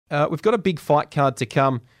we've got a big fight card to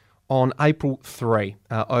come on April 3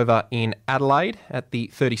 over in Adelaide at the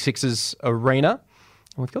 36ers Arena.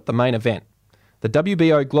 And we've got the main event. The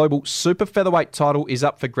WBO Global Super Featherweight title is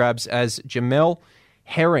up for grabs as Jamel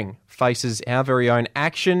Herring faces our very own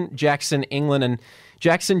Action Jackson England. And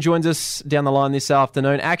Jackson joins us down the line this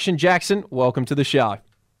afternoon. Action Jackson, welcome to the show.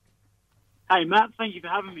 Hey, Matt, thank you for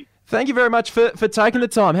having me. Thank you very much for taking the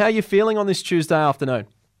time. How are you feeling on this Tuesday afternoon?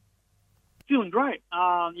 Feeling great.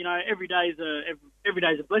 Every day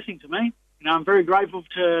is a blessing to me. I'm very grateful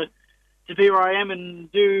to be where I am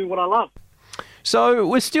and do what I love. So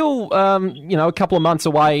we're still, a couple of months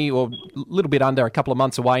away, or a little bit under a couple of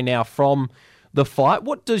months away now from the fight.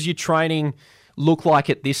 What does your training look like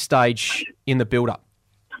at this stage in the build-up?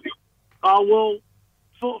 Well,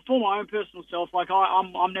 for my own personal self,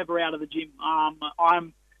 I'm never out of the gym.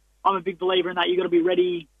 I'm a big believer in that. You've got to be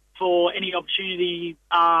ready for any opportunity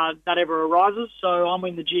that ever arises. So I'm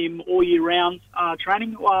in the gym all year round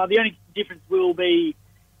training. The only difference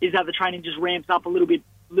is that the training just ramps up a little bit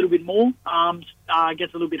more,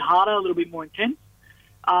 gets a little bit harder, a little bit more intense.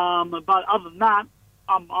 But other than that,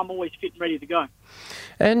 I'm always fit and ready to go.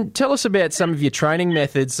 And tell us about some of your training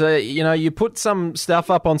methods. You put some stuff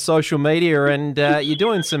up on social media and you're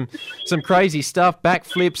doing some crazy stuff,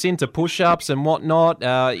 backflips into push-ups and whatnot,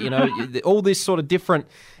 all this sort of different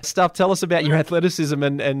stuff. Tell us about your athleticism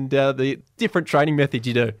and the different training methods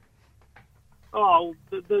you do. Oh,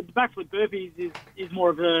 the backflip burpees is more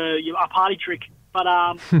of a party trick. But,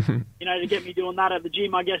 to get me doing that at the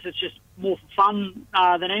gym, I guess it's just more for fun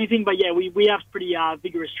than anything. But, yeah, we have pretty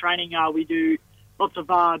vigorous training. We do lots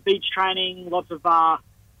of beach training, lots of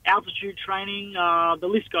altitude training. The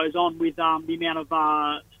list goes on with the amount of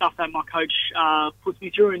stuff that my coach puts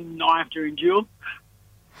me through and I have to endure.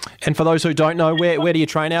 And for those who don't know, where do you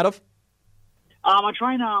train out of? I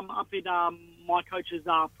train up at my coach's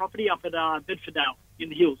property up at Bedfordale in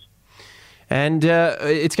the hills. And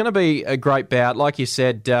it's going to be a great bout. Like you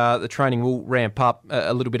said, the training will ramp up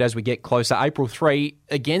a little bit as we get closer. April 3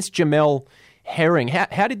 against Jamel Herring.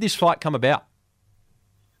 How did this fight come about?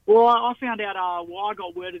 Well, I found out, I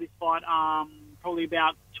got word of this fight probably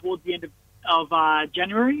about towards the end of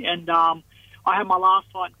January. And I had my last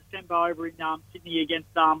fight in December over in Sydney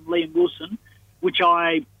against Liam Wilson, which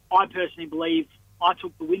I personally believe I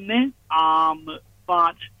took the win there.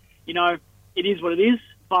 But, it is what it is.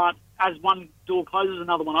 But as one door closes,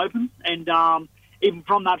 another one opens. And even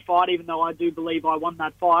from that fight, even though I do believe I won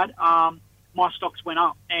that fight, my stocks went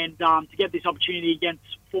up. And to get this opportunity against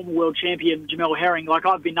former world champion Jamel Herring,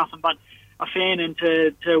 I've been nothing but a fan, and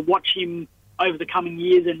to watch him over the coming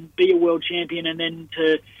years and be a world champion, and then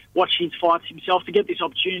to watch his fights himself, to get this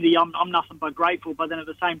opportunity, I'm nothing but grateful. But then at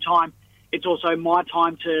the same time, it's also my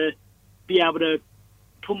time to be able to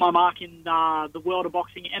put my mark in the world of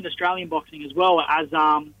boxing and Australian boxing as well,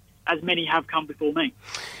 as many have come before me.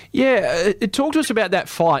 Yeah, talk to us about that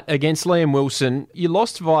fight against Liam Wilson. You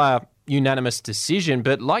lost via unanimous decision,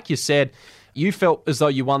 but like you said, you felt as though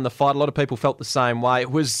you won the fight. A lot of people felt the same way.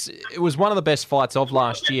 It was one of the best fights of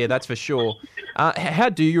last year, that's for sure. How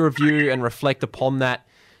do you review and reflect upon that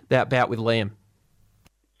bout with Liam?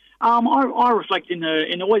 I reflect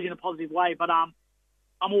always in a positive way, but I'm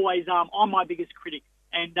always I'm my biggest critic,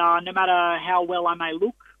 and no matter how well I may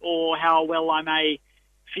look or how well I may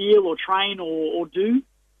feel or train or do,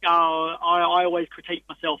 I always critique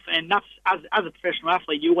myself. And that's, as a professional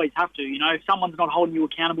athlete, you always have to. If someone's not holding you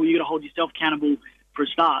accountable, you've got to hold yourself accountable for a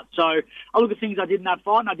start. So I look at things I did in that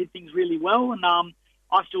fight, and I did things really well, and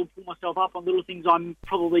I still pull myself up on little things I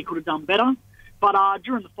probably could have done better. But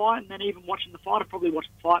during the fight, and then even watching the fight, I've probably watched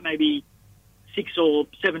the fight maybe 6 or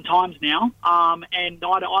 7 times now, and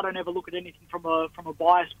I don't ever look at anything from a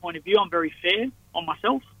biased point of view. I'm very fair on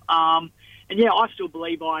myself, and yeah, I still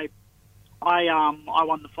believe I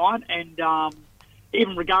won the fight, and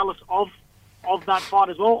even regardless of that fight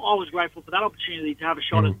as well, I was grateful for that opportunity to have a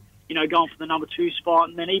shot at going for the number 2 spot,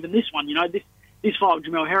 and then even this one, this fight with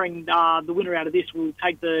Jamel Herring, the winner out of this will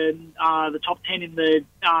take the top 10 in the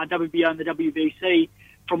WBO and the WBC,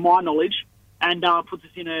 from my knowledge, and puts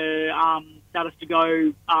us in a status to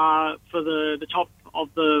go for the top of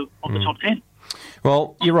the top 10.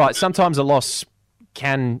 Well, you're right. Sometimes a loss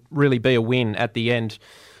can really be a win at the end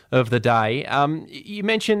of the day. You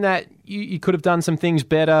mentioned that you could have done some things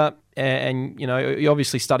better, and you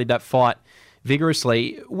obviously studied that fight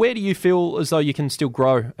vigorously. Where do you feel as though you can still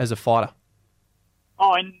grow as a fighter?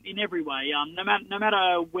 Oh, in every way. No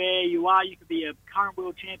matter where you are, you could be a current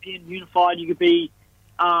world champion, unified. You could be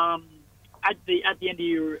at the end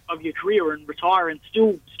of your career and retire and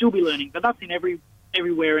still be learning. But that's in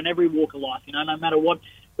everywhere in every walk of life. No matter what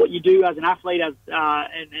what you do as an athlete, as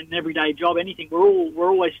an everyday job, anything. We're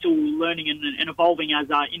always still learning and evolving as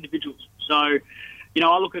individuals. So,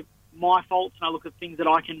 I look at my faults and I look at things that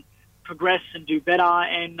I can progress and do better,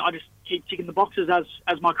 and I just keep ticking the boxes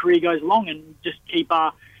as my career goes along, and just keep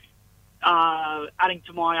adding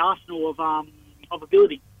to my arsenal of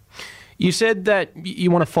ability. You said that you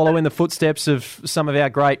want to follow in the footsteps of some of our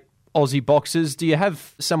great Aussie boxers. Do you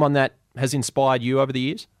have someone that has inspired you over the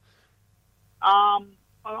years?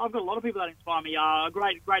 I've got a lot of people that inspire me. A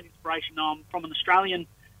great inspiration from an Australian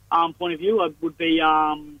point of view would be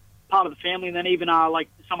part of the family, and then even like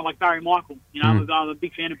someone like Barry Michael. I'm a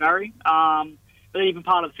big fan of Barry. But even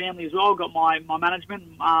part of the family as well. I've got my management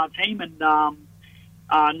team and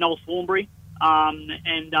Noel Thornbury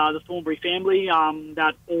and the Thornbury family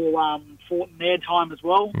that all fought in their time as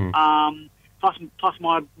well. Plus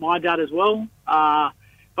my dad as well.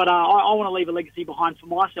 But I want to leave a legacy behind for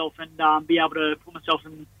myself and be able to put myself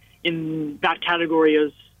in that category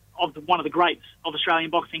as one of the greats of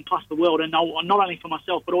Australian boxing plus the world, and not only for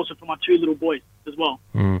myself but also for my two little boys as well.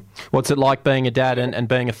 What's it like being a dad and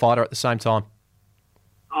being a fighter at the same time?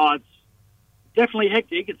 It's definitely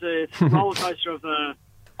hectic. It's a roller coaster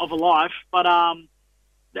of a life, but I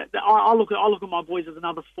look at my boys as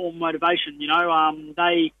another form of motivation.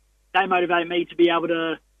 They motivate me to be able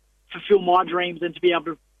to fulfill my dreams and to be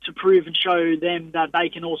able to prove and show them that they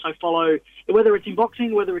can also follow, whether it's in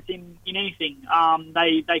boxing, whether it's in anything.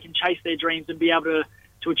 They can chase their dreams and be able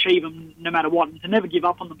to achieve them no matter what, and to never give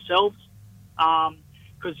up on themselves.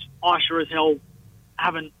 Because I sure as hell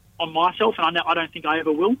haven't on myself, and I don't think I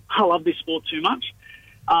ever will. I love this sport too much.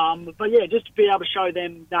 But yeah, just to be able to show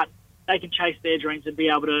them that they can chase their dreams and be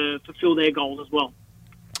able to fulfill their goals as well.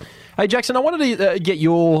 Hey, Jackson, I wanted to get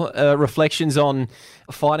your reflections on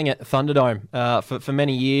fighting at Thunderdome for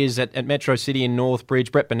many years at Metro City in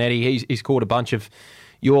Northbridge. Brett Bonetti, he's called a bunch of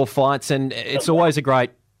your fights, and it's always a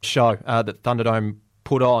great show that Thunderdome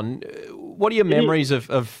put on. What are your memories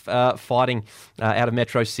of fighting out of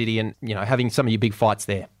Metro City and having some of your big fights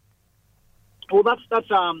there? Well, that's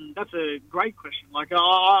a great question. Like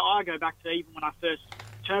I go back to even when I first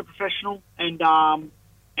turned professional and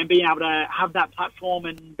being able to have that platform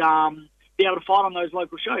and be able to fight on those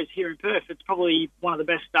local shows here in Perth. It's probably one of the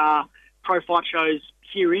best pro fight shows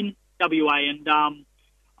here in WA. And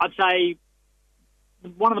I'd say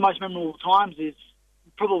one of the most memorable times is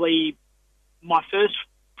probably my first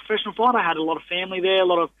professional fight. I had a lot of family there, a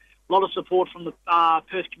lot of support from the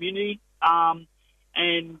Perth community,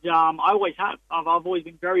 and I always have. I've always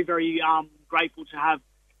been very, very grateful to have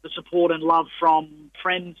the support and love from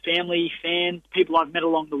friends, family, fans, people I've met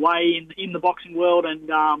along the way in the boxing world,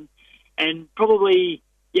 and probably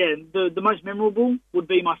the most memorable would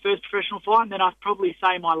be my first professional fight, and then I'd probably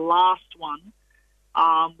say my last one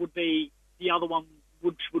would be the other one,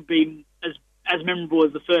 which would be as memorable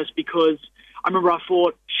as the first, because I remember I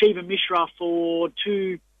fought Shiva Mishra for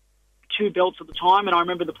two belts at the time, and I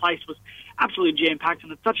remember the place was absolutely jam-packed,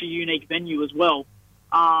 and it's such a unique venue as well.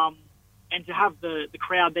 And to have the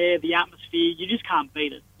crowd there, the atmosphere, you just can't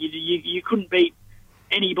beat it. You couldn't beat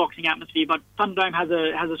any boxing atmosphere, but Thunderdome has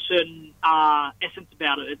a certain essence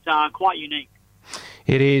about it. It's quite unique.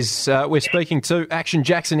 It is. We're speaking to Action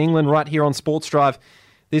Jackson England right here on Sports Drive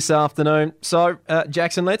this afternoon. So,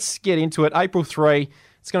 Jackson, let's get into it. April 3,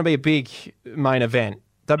 it's going to be a big main event.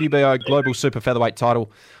 WBO Global Super Featherweight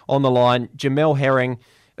title on the line. Jamel Herring.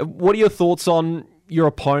 What are your thoughts on your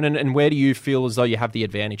opponent, and where do you feel as though you have the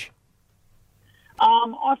advantage?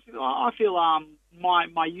 I feel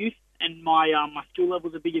my youth and my skill level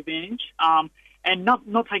is a big advantage. And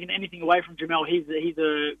not taking anything away from Jamel, he's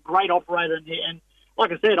a great operator, and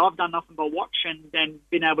like I said, I've done nothing but watch and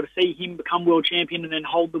been able to see him become world champion and then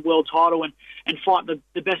hold the world title and fight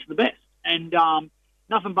the best of the best. And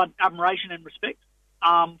nothing but admiration and respect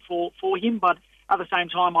for him. But at the same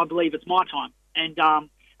time, I believe it's my time. And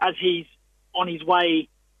as he's on his way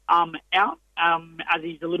out, as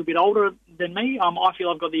he's a little bit older than me, I feel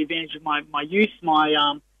I've got the advantage of my youth,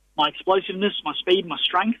 my explosiveness, my speed, my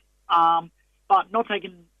strength. But not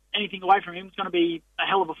taking anything away from him, it's going to be a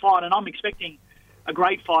hell of a fight, and I'm expecting a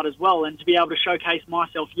great fight as well, and to be able to showcase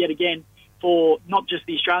myself yet again for not just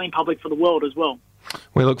the Australian public, for the world as well.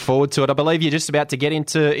 We look forward to it. I believe you're just about to get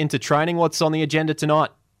into training. What's on the agenda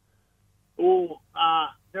tonight?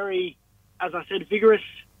 Very, as I said, vigorous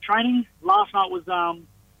training. Last night was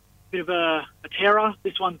bit of a terror.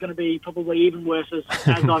 This one's going to be probably even worse as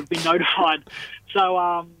I've been notified. So,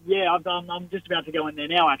 I'm just about to go in there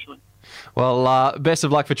now, actually. Well, best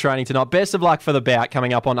of luck for training tonight. Best of luck for the bout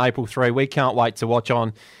coming up on April 3. We can't wait to watch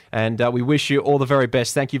on, and we wish you all the very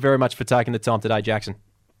best. Thank you very much for taking the time today, Jackson.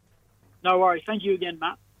 No worries. Thank you again,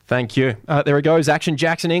 Matt. Thank you. There he goes, Action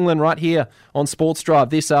Jackson England right here on Sports Drive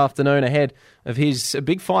this afternoon ahead of his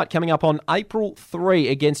big fight coming up on April 3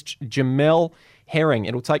 against Jamel Herring.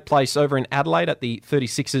 It'll take place over in Adelaide at the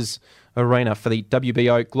 36ers Arena for the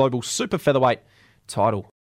WBO Global Super Featherweight title.